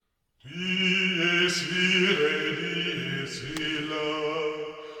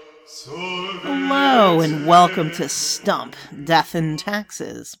Hello and welcome to Stump, Death and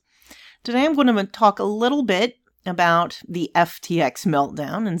Taxes. Today I'm going to talk a little bit about the FTX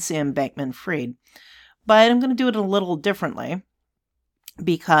meltdown and Sam Bankman-Fried, but I'm going to do it a little differently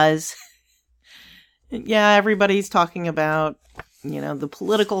because, everybody's talking about, the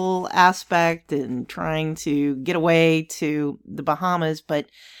political aspect and trying to get away to the Bahamas, but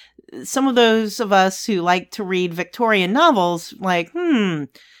some of those of us who like to read Victorian novels, man,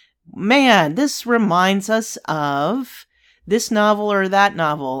 this reminds us of this novel or that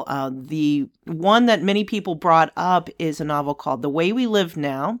novel. The one that many people brought up is a novel called The Way We Live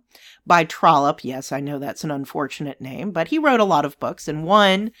Now by Trollope. Yes, I know that's an unfortunate name, but he wrote a lot of books. And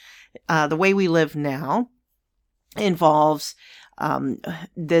one, The Way We Live Now, involves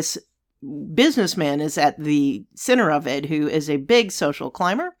this businessman is at the center of it, who is a big social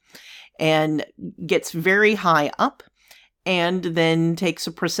climber and gets very high up and then takes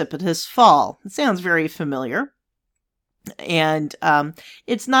a precipitous fall. It sounds very familiar. And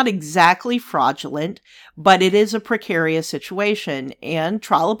it's not exactly fraudulent, but it is a precarious situation. And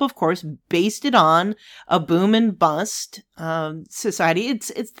Trollope, of course, based it on a boom and bust society.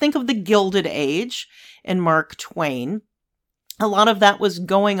 It's think of the Gilded Age and Mark Twain. A lot of that was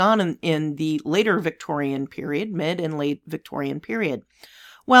going on in the later Victorian period, mid and late Victorian period.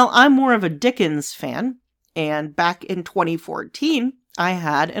 Well, I'm more of a Dickens fan. And back in 2014, I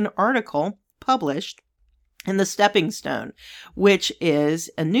had an article published in the Stepping Stone, which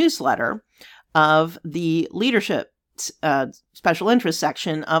is a newsletter of the leadership special interest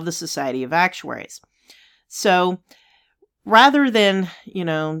section of the Society of Actuaries. So rather than,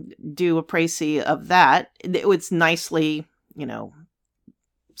 do a précis of that, it's nicely,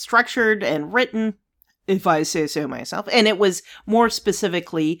 structured and written, if I say so myself. And it was more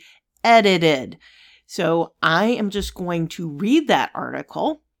specifically edited. So I am just going to read that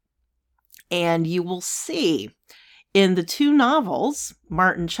article, and you will see in the two novels,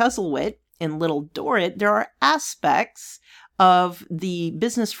 Martin Chuzzlewit and Little Dorrit, there are aspects of the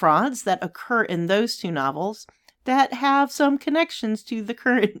business frauds that occur in those two novels that have some connections to the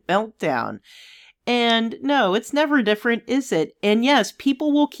current meltdown. And no, it's never different, is it? And yes,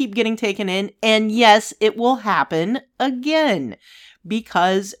 people will keep getting taken in, and yes, it will happen again,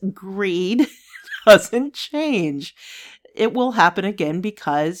 because greed doesn't change. It will happen again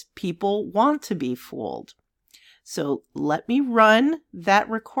because people want to be fooled. So let me run that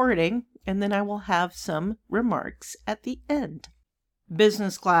recording, and then I will have some remarks at the end.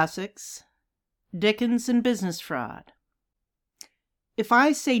 Business Classics, Dickens and Business Fraud. If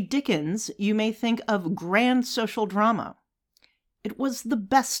I say Dickens, you may think of grand social drama. It was the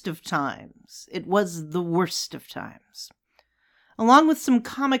best of times. It was the worst of times. Along with some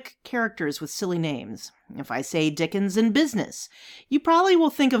comic characters with silly names. If I say Dickens in business, you probably will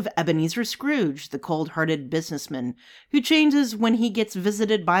think of Ebenezer Scrooge, the cold-hearted businessman who changes when he gets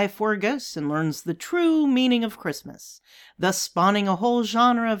visited by 4 ghosts and learns the true meaning of Christmas, thus spawning a whole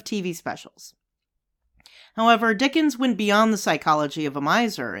genre of TV specials. However, Dickens went beyond the psychology of a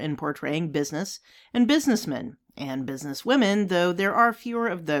miser in portraying business and businessmen and businesswomen, though there are fewer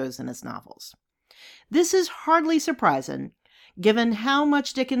of those in his novels. This is hardly surprising, given how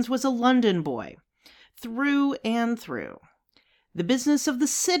much Dickens was a London boy, through and through. The business of the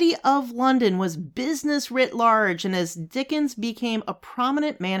city of London was business writ large, and as Dickens became a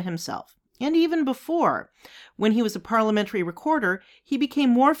prominent man himself, and even before, when he was a parliamentary recorder, he became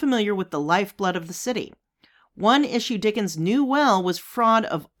more familiar with the lifeblood of the city. One issue Dickens knew well was fraud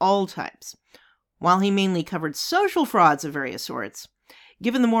of all types. While he mainly covered social frauds of various sorts,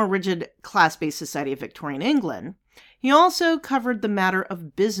 given the more rigid class-based society of Victorian England, he also covered the matter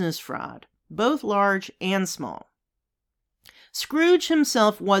of business fraud, both large and small. Scrooge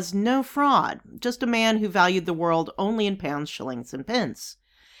himself was no fraud, just a man who valued the world only in pounds, shillings, and pence.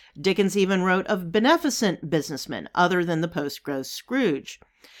 Dickens even wrote of beneficent businessmen other than the post-gross Scrooge,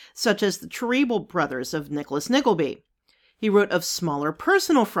 such as the Cheeryble brothers of Nicholas Nickleby. He wrote of smaller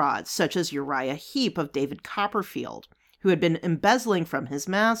personal frauds, such as Uriah Heep of David Copperfield, who had been embezzling from his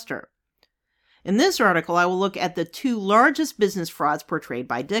master. In this article, I will look at the 2 largest business frauds portrayed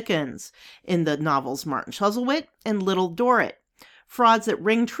by Dickens in the novels Martin Chuzzlewit and Little Dorrit, frauds that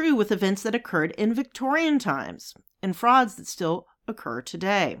ring true with events that occurred in Victorian times, and frauds that still occur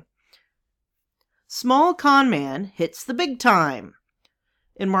today. Small con man hits the big time.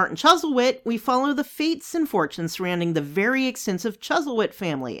 In Martin Chuzzlewit, we follow the fates and fortunes surrounding the very extensive Chuzzlewit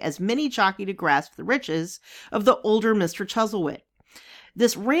family as many jockey to grasp the riches of the older Mr. Chuzzlewit.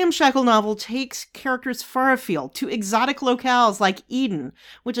 This ramshackle novel takes characters far afield to exotic locales like Eden,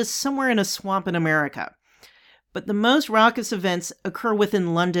 which is somewhere in a swamp in America. But the most raucous events occur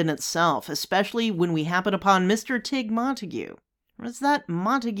within London itself, especially when we happen upon Mr. Tig Montague. Or is that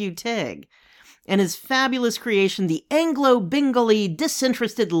Montague Tig? And his fabulous creation, the Anglo-Bengali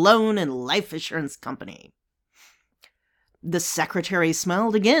Disinterested Loan and Life Assurance Company. The secretary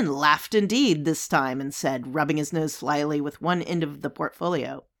smiled again, laughed indeed this time, and said, rubbing his nose slyly with one end of the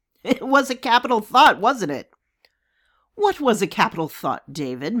portfolio, "It was a capital thought, wasn't it?" "What was a capital thought,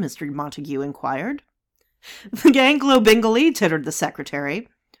 David?" Mr. Montague inquired. "The Anglo-Bengali," tittered the secretary.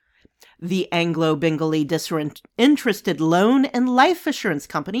 "The Anglo-Bengali Disinterested Loan and Life Assurance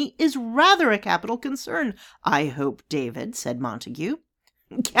Company is rather a capital concern, I hope, David," said Montague.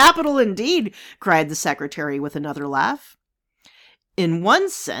 "Capital indeed," cried the secretary with another laugh. "In one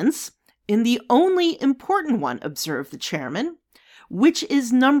sense, in the only important one," observed the chairman. "Which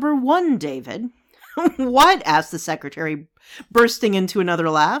is number one, David?" "What?" asked the secretary, bursting into another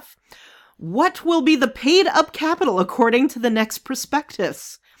laugh. "What will be the paid-up capital according to the next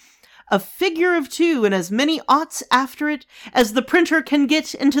prospectus?" "A figure of 2 and as many oughts after it as the printer can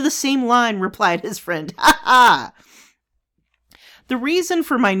get into the same line," replied his friend. "Ha ha!" The reason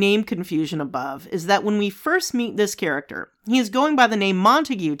for my name confusion above is that when we first meet this character, he is going by the name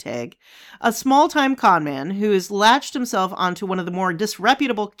Montague Tig, a small-time conman who has latched himself onto one of the more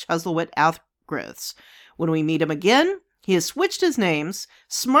disreputable Chuzzlewit outgrowths. When we meet him again, he has switched his names,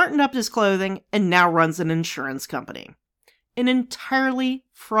 smartened up his clothing, and now runs an insurance company. An entirely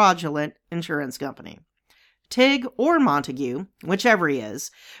fraudulent insurance company. Tig, or Montague, whichever he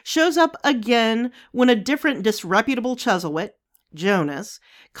is, shows up again when a different disreputable Chuzzlewit, Jonas,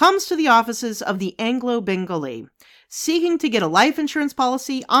 comes to the offices of the Anglo-Bengali, seeking to get a life insurance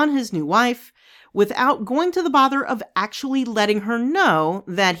policy on his new wife, without going to the bother of actually letting her know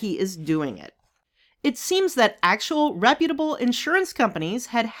that he is doing it. It seems that actual reputable insurance companies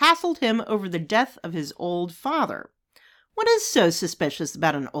had hassled him over the death of his old father. What is so suspicious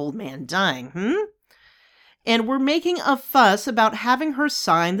about an old man dying, And we're making a fuss about having her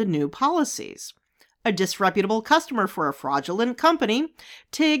sign the new policies. A disreputable customer for a fraudulent company,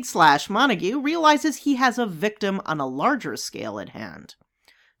 Tig/Montague realizes he has a victim on a larger scale at hand.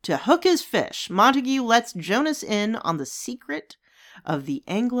 To hook his fish, Montague lets Jonas in on the secret of the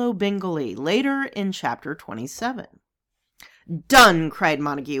Anglo-Bengali later in chapter 27. "Done!" cried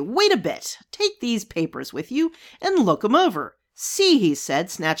Montague. "Wait a bit. Take these papers with you and look 'em over. See," he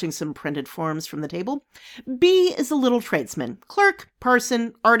said, snatching some printed forms from the table. "B is a little tradesman, clerk,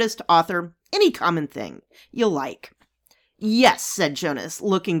 parson, artist, author, any common thing you like." "Yes," said Jonas,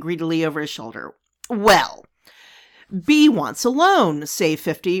 looking greedily over his shoulder. "Well, B wants a loan, say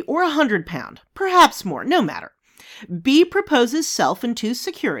 50 or £100, perhaps more, no matter. B proposes self and 2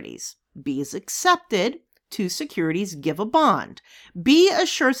 securities. B is accepted. 2 securities give a bond. B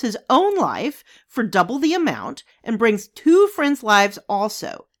assures his own life for double the amount and brings 2 friends' lives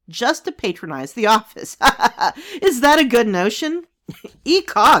also, just to patronize the office. Is that a good notion?"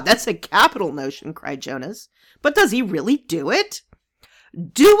 "Ecod, that's a capital notion," cried Jonas. "But does he really do it?"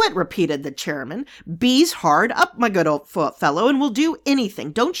 "Do it," repeated the chairman. "B's hard up, my good old fellow, and will do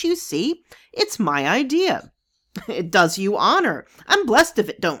anything. Don't you see? It's my idea." "It does you honor. I'm blessed if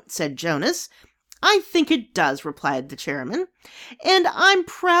it don't," said Jonas. "I think it does," replied the chairman, "and I'm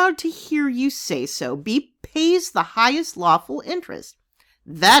proud to hear you say so. B pays the highest lawful interest."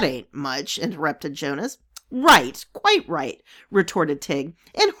 "That ain't much," interrupted Jonas. "Right, quite right," retorted Tig,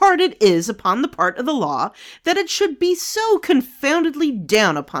 "and hard it is upon the part of the law that it should be so confoundedly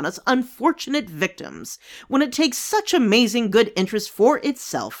down upon us unfortunate victims, when it takes such amazing good interest for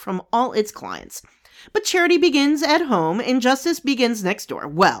itself from all its clients. But charity begins at home, and justice begins next door.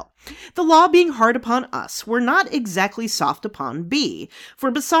 Well, the law being hard upon us, we're not exactly soft upon B, for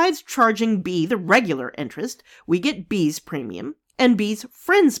besides charging B the regular interest, we get B's premium, and B's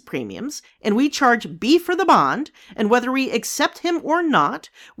friends' premiums, and we charge B for the bond, and whether we accept him or not,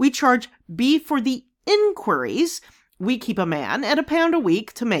 we charge B for the inquiries. We keep a man at £1 a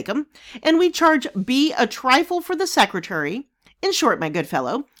week to make 'em, and we charge B a trifle for the secretary. In short, my good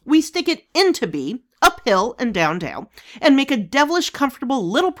fellow, we stick it into B, uphill and down, and make a devilish comfortable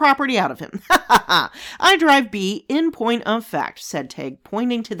little property out of him. Ha ha ha! I drive B in point of fact," said Tig,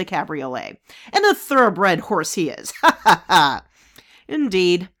 pointing to the cabriolet, "and a thoroughbred horse he is. Ha ha ha!"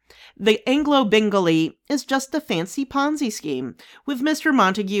 Indeed, the Anglo-Bengali is just a fancy Ponzi scheme, with Mr.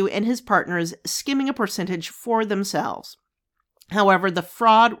 Montague and his partners skimming a percentage for themselves. However, the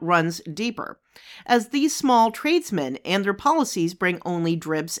fraud runs deeper, as these small tradesmen and their policies bring only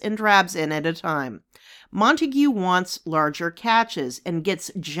dribs and drabs in at a time. Montague wants larger catches and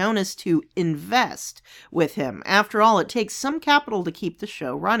gets Jonas to invest with him. After all, it takes some capital to keep the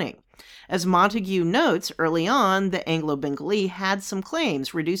show running. As Montague notes early on, the Anglo-Bengalee had some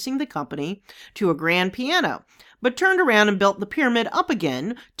claims, reducing the company to a grand piano, but turned around and built the pyramid up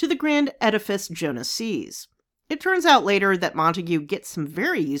again to the grand edifice Jonas sees. It turns out later that Montague gets some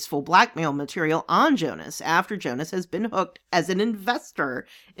very useful blackmail material on Jonas after Jonas has been hooked as an investor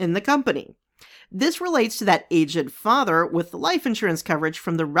in the company. This relates to that aged father with the life insurance coverage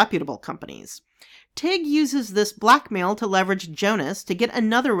from the reputable companies. Tig uses this blackmail to leverage Jonas to get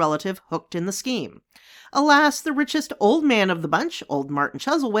another relative hooked in the scheme. Alas, the richest old man of the bunch, old Martin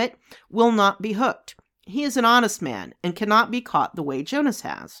Chuzzlewit, will not be hooked. He is an honest man and cannot be caught the way Jonas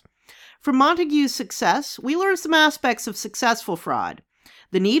has. From Montague's success, we learn some aspects of successful fraud.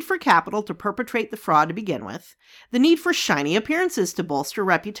 The need for capital to perpetrate the fraud to begin with, the need for shiny appearances to bolster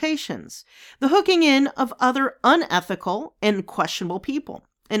reputations, the hooking in of other unethical and questionable people,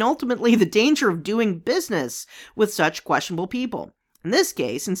 and ultimately the danger of doing business with such questionable people. In this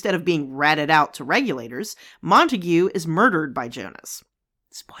case, instead of being ratted out to regulators, Montague is murdered by Jonas.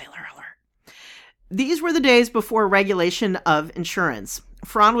 Spoiler alert. These were the days before regulation of insurance.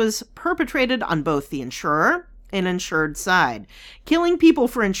 Fraud was perpetrated on both the insurer and insured side. Killing people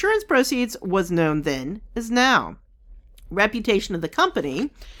for insurance proceeds was known then as now. Reputation of the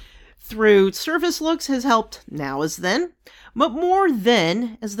company through service looks has helped now as then, but more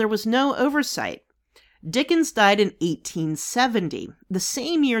then as there was no oversight. Dickens died in 1870, the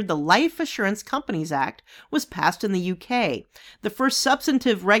same year the Life Assurance Companies Act was passed in the UK, the first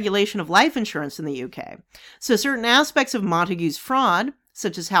substantive regulation of life insurance in the UK. So certain aspects of Montague's fraud,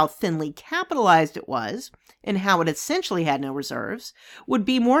 such as how thinly capitalized it was, and how it essentially had no reserves, would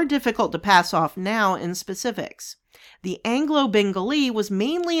be more difficult to pass off now in specifics. The Anglo-Bengalee was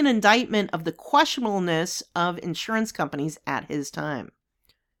mainly an indictment of the questionableness of insurance companies at his time.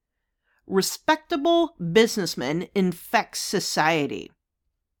 Respectable businessmen infect society.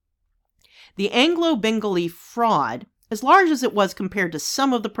 The Anglo-Bengalee fraud, as large as it was compared to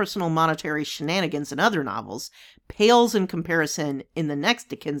some of the personal monetary shenanigans in other novels, pales in comparison in the next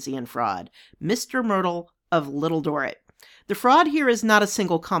Dickensian fraud, Mr. Myrtle of Little Dorrit. The fraud here is not a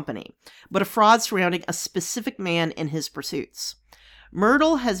single company, but a fraud surrounding a specific man and his pursuits.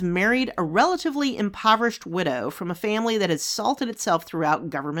 Myrtle has married a relatively impoverished widow from a family that has salted itself throughout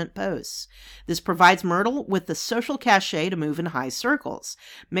government posts. This provides Myrtle with the social cachet to move in high circles,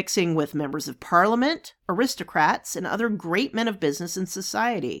 mixing with members of parliament, aristocrats, and other great men of business in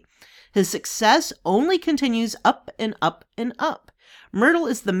society. His success only continues up and up and up. Myrtle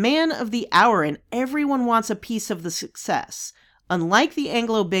is the man of the hour and everyone wants a piece of the success. Unlike the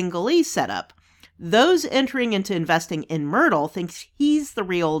Anglo-Bengalee setup, those entering into investing in Myrtle think he's the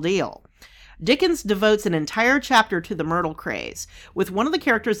real deal. Dickens devotes an entire chapter to the Myrtle craze, with one of the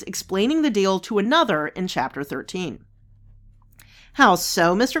characters explaining the deal to another in chapter 13. "How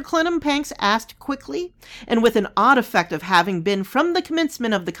so, Mr. Clennam?" Panks asked quickly, and with an odd effect of having been, from the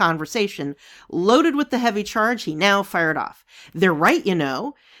commencement of the conversation, loaded with the heavy charge he now fired off. "They're right, you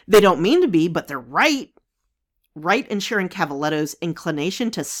know. They don't mean to be, but they're right." "Right in sharing Cavaletto's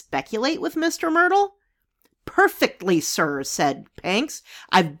inclination to speculate with Mr. Myrtle?" "Perfectly, sir," said Panks.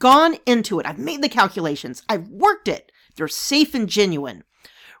 "I've gone into it. I've made the calculations. I've worked it. They're safe and genuine."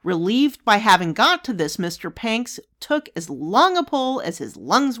 Relieved by having got to this, Mr. Panks took as long a pull as his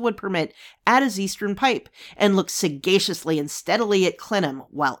lungs would permit at his Eastern pipe, and looked sagaciously and steadily at Clennam,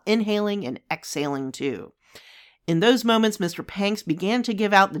 while inhaling and exhaling too. In those moments, Mr. Panks began to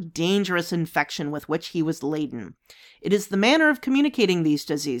give out the dangerous infection with which he was laden. It is the manner of communicating these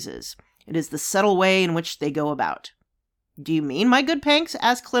diseases. It is the subtle way in which they go about. "Do you mean, my good Panks,"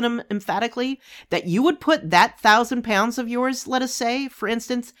 asked Clennam emphatically, "that you would put that £1,000 of yours, let us say, for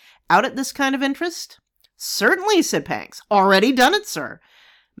instance, out at this kind of interest?" "Certainly," said Panks. "Already done it, sir."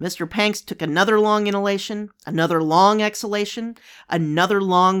 Mr. Panks took another long inhalation, another long exhalation, another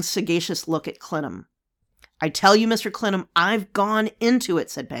long sagacious look at Clennam. "I tell you, Mr. Clennam, I've gone into it,"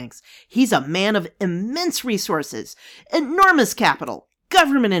 said Panks. "He's a man of immense resources, enormous capital,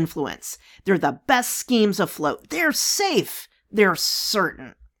 government influence. They're the best schemes afloat. They're safe. They're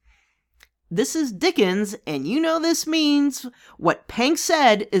certain." This is Dickens, and you know this means what Panks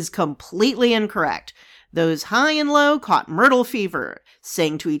said is completely incorrect. Those high and low caught Myrtle fever,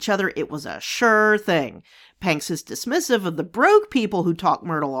 saying to each other it was a sure thing. Panks is dismissive of the broke people who talk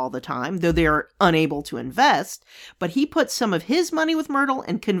Myrtle all the time, though they are unable to invest, but he puts some of his money with Myrtle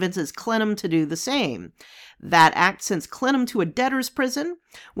and convinces Clennam to do the same. That act sends Clennam to a debtor's prison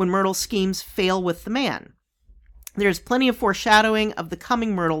when Myrtle's schemes fail with the man. There's plenty of foreshadowing of the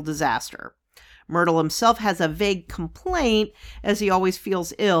coming Myrtle disaster. Myrtle himself has a vague complaint, as he always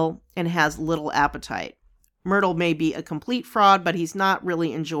feels ill and has little appetite. Myrtle may be a complete fraud, but he's not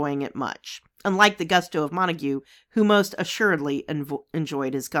really enjoying it much, unlike the gusto of Montague, who most assuredly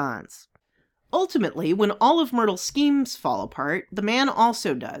enjoyed his gaunts. Ultimately, when all of Myrtle's schemes fall apart, the man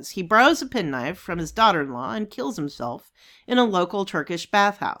also does. He borrows a penknife from his daughter-in-law and kills himself in a local Turkish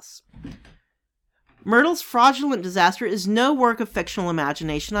bathhouse. Myrtle's fraudulent disaster is no work of fictional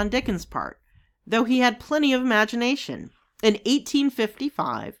imagination on Dickens' part, though he had plenty of imagination. In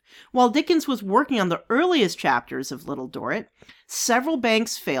 1855, while Dickens was working on the earliest chapters of Little Dorrit, several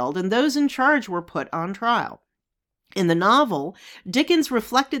banks failed and those in charge were put on trial. In the novel, Dickens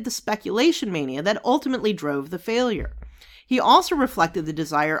reflected the speculation mania that ultimately drove the failure. He also reflected the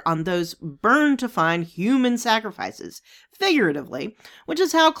desire on those burned to find human sacrifices, figuratively, which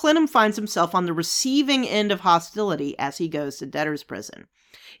is how Clinton finds himself on the receiving end of hostility as he goes to debtor's prison.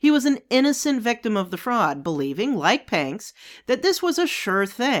 He was an innocent victim of the fraud, believing, like Panks, that this was a sure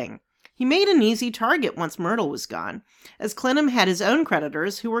thing. He made an easy target once Myrtle was gone, as Clinton had his own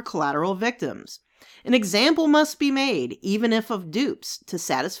creditors who were collateral victims. An example must be made, even if of dupes, to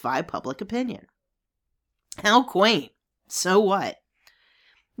satisfy public opinion. How quaint. So what?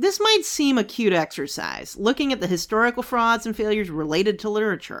 This might seem a cute exercise, looking at the historical frauds and failures related to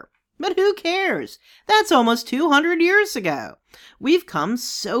literature. But who cares? That's almost 200 years ago. We've come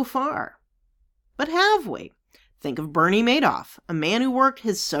so far. But have we? Think of Bernie Madoff, a man who worked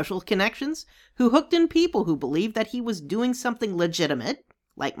his social connections, who hooked in people who believed that he was doing something legitimate,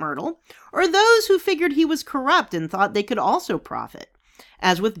 like Myrtle, or those who figured he was corrupt and thought they could also profit,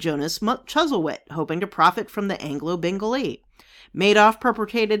 as with Jonas Chuzzlewit, hoping to profit from the Anglo-Bengalee. Madoff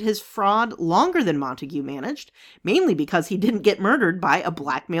perpetrated his fraud longer than Montague managed, mainly because he didn't get murdered by a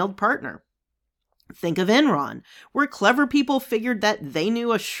blackmailed partner. Think of Enron, where clever people figured that they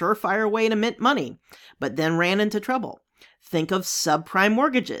knew a surefire way to mint money, but then ran into trouble. Think of subprime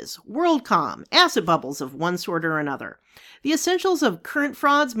mortgages, WorldCom, asset bubbles of one sort or another. The essentials of current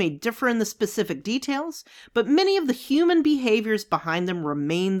frauds may differ in the specific details, but many of the human behaviors behind them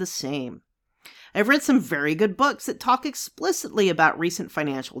remain the same. I've read some very good books that talk explicitly about recent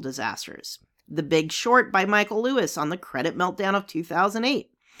financial disasters. The Big Short by Michael Lewis on the credit meltdown of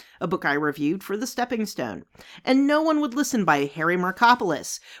 2008, a book I reviewed for The Stepping Stone, and No One Would Listen by Harry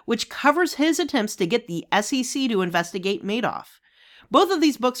Markopolos, which covers his attempts to get the SEC to investigate Madoff. Both of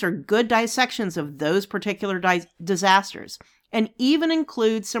these books are good dissections of those particular disasters, and even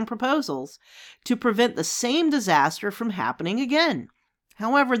include some proposals to prevent the same disaster from happening again.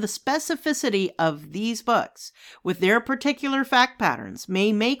 However, the specificity of these books, with their particular fact patterns,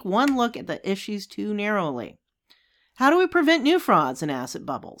 may make one look at the issues too narrowly. How do we prevent new frauds and asset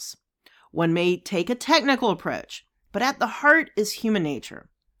bubbles? One may take a technical approach, but at the heart is human nature.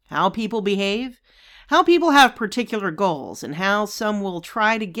 How people behave, how people have particular goals, and how some will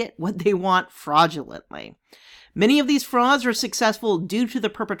try to get what they want fraudulently. Many of these frauds are successful due to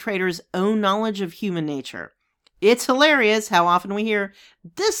the perpetrator's own knowledge of human nature. It's hilarious how often we hear,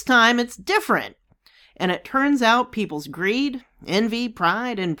 "This time it's different." And it turns out people's greed, envy,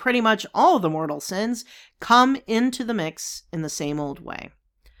 pride, and pretty much all of the mortal sins come into the mix in the same old way.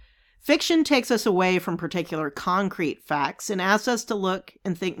 Fiction takes us away from particular concrete facts and asks us to look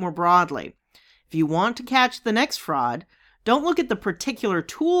and think more broadly. If you want to catch the next fraud, don't look at the particular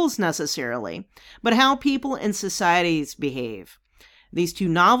tools necessarily, but how people and societies behave. These two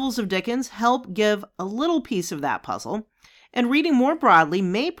novels of Dickens help give a little piece of that puzzle, and reading more broadly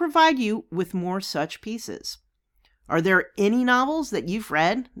may provide you with more such pieces. Are there any novels that you've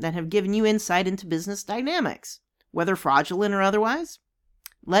read that have given you insight into business dynamics, whether fraudulent or otherwise?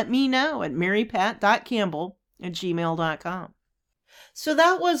 Let me know at marypat.campbell@gmail.com. So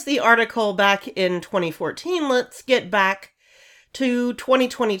that was the article back in 2014. Let's get back to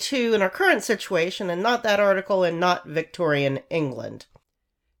 2022 in our current situation, and not that article and not Victorian England.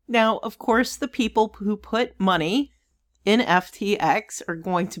 Now, of course, the people who put money in FTX are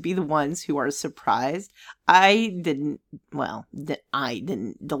going to be the ones who are surprised. I didn't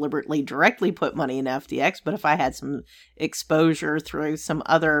deliberately directly put money in FTX, but if I had some exposure through some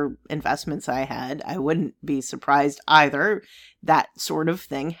other investments I had, I wouldn't be surprised either. That sort of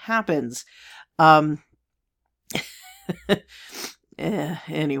thing happens.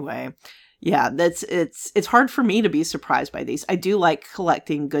 Anyway, yeah, it's hard for me to be surprised by these. I do like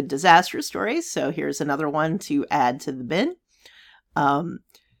collecting good disaster stories, so here's another one to add to the bin.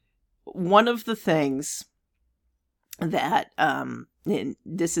 One of the things that, and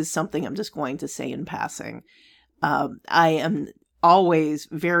this is something I'm just going to say in passing, I am always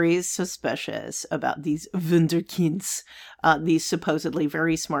very suspicious about these wunderkinds, these supposedly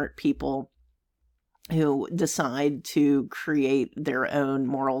very smart people who decide to create their own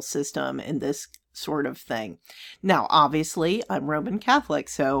moral system in this sort of thing. Now, obviously, I'm Roman Catholic,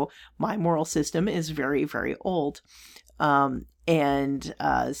 so my moral system is very, very old. So,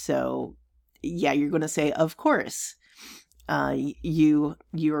 yeah, you're going to say, of course,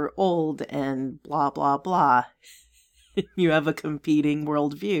 you're old and blah, blah, blah. You have a competing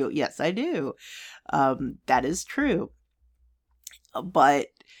worldview. Yes, I do. That is true. But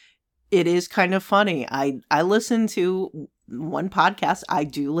it is kind of funny. I listen to one podcast I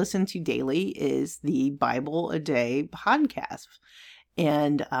do listen to daily is the Bible a Day podcast.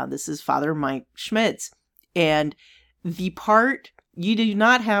 And this is Father Mike Schmitz. And the part, you do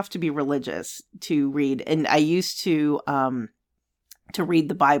not have to be religious to read. And I used to read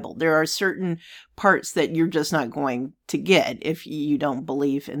the Bible. There are certain parts that you're just not going to get if you don't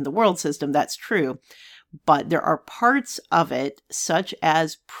believe in the world system. That's true. But there are parts of it, such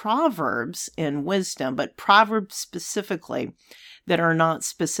as Proverbs and wisdom, but Proverbs specifically, that are not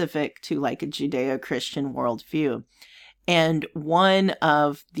specific to like a Judeo-Christian worldview. And one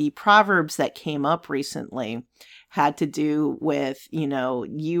of the Proverbs that came up recently had to do with,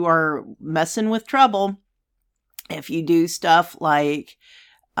 you are messing with trouble if you do stuff like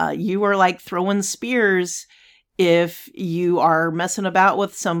you are like throwing spears if you are messing about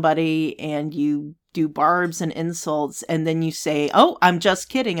with somebody and you do barbs and insults and then you say, oh, I'm just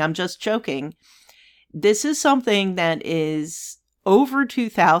kidding, I'm just joking. This is something that is over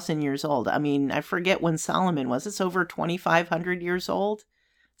 2,000 years old. I mean, I forget when Solomon was. It's over 2,500 years old.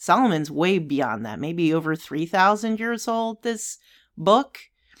 Solomon's way beyond that, maybe over 3,000 years old, this book.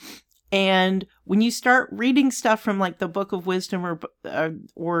 And when you start reading stuff from like the Book of Wisdom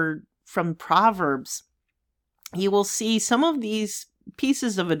or from Proverbs, you will see some of these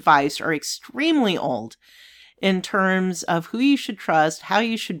pieces of advice are extremely old in terms of who you should trust, how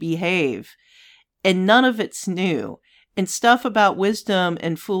you should behave, and none of it's new. And stuff about wisdom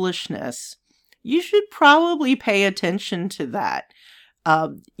and foolishness, you should probably pay attention to that.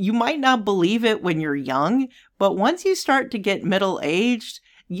 You might not believe it when you're young, but once you start to get middle-aged,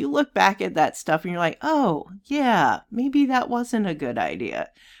 you look back at that stuff and you're like, oh, yeah, maybe that wasn't a good idea.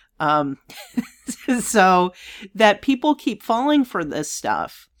 So that people keep falling for this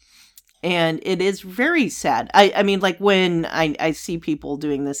stuff. And it is very sad. I mean, like when I see people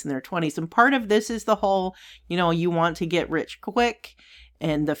doing this in their 20s, and part of this is the whole, you want to get rich quick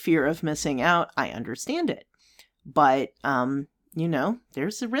and the fear of missing out. I understand it. But,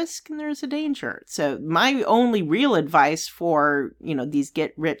 there's a risk and there's a danger. So my only real advice for, these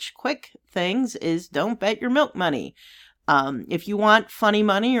get rich quick things is don't bet your milk money. If you want funny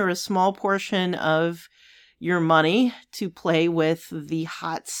money or a small portion of your money to play with the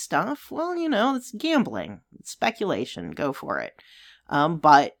hot stuff, well, it's gambling, it's speculation, go for it.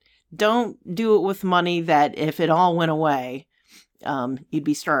 But don't do it with money that if it all went away, you'd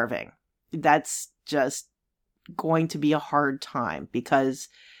be starving. That's just going to be a hard time because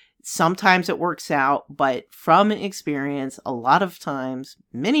sometimes it works out, but from experience, a lot of times,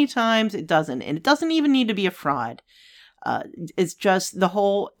 many times it doesn't. And it doesn't even need to be a fraud. It's just the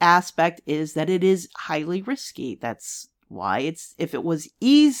whole aspect is that it is highly risky. That's why if it was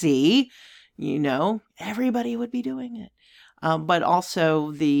easy, everybody would be doing it. But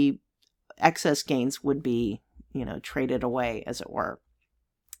also the excess gains would be, traded away as it were.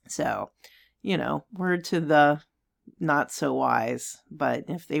 So, word to the not so wise, but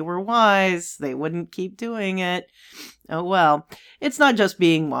if they were wise, they wouldn't keep doing it. Oh, well, it's not just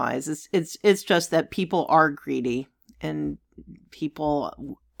being wise. It's just that people are greedy. And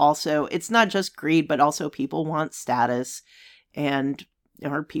people also, it's not just greed, but also people want status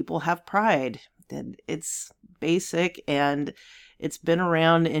or people have pride. And it's basic and it's been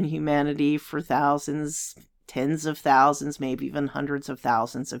around in humanity for thousands, tens of thousands, maybe even hundreds of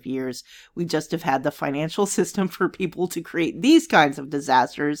thousands of years. We just have had the financial system for people to create these kinds of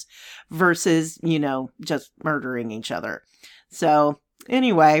disasters versus, just murdering each other. So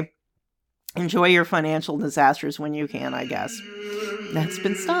anyway, enjoy your financial disasters when you can, I guess. That's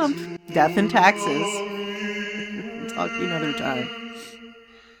been Stumped. Death and Taxes. Talk to you another time.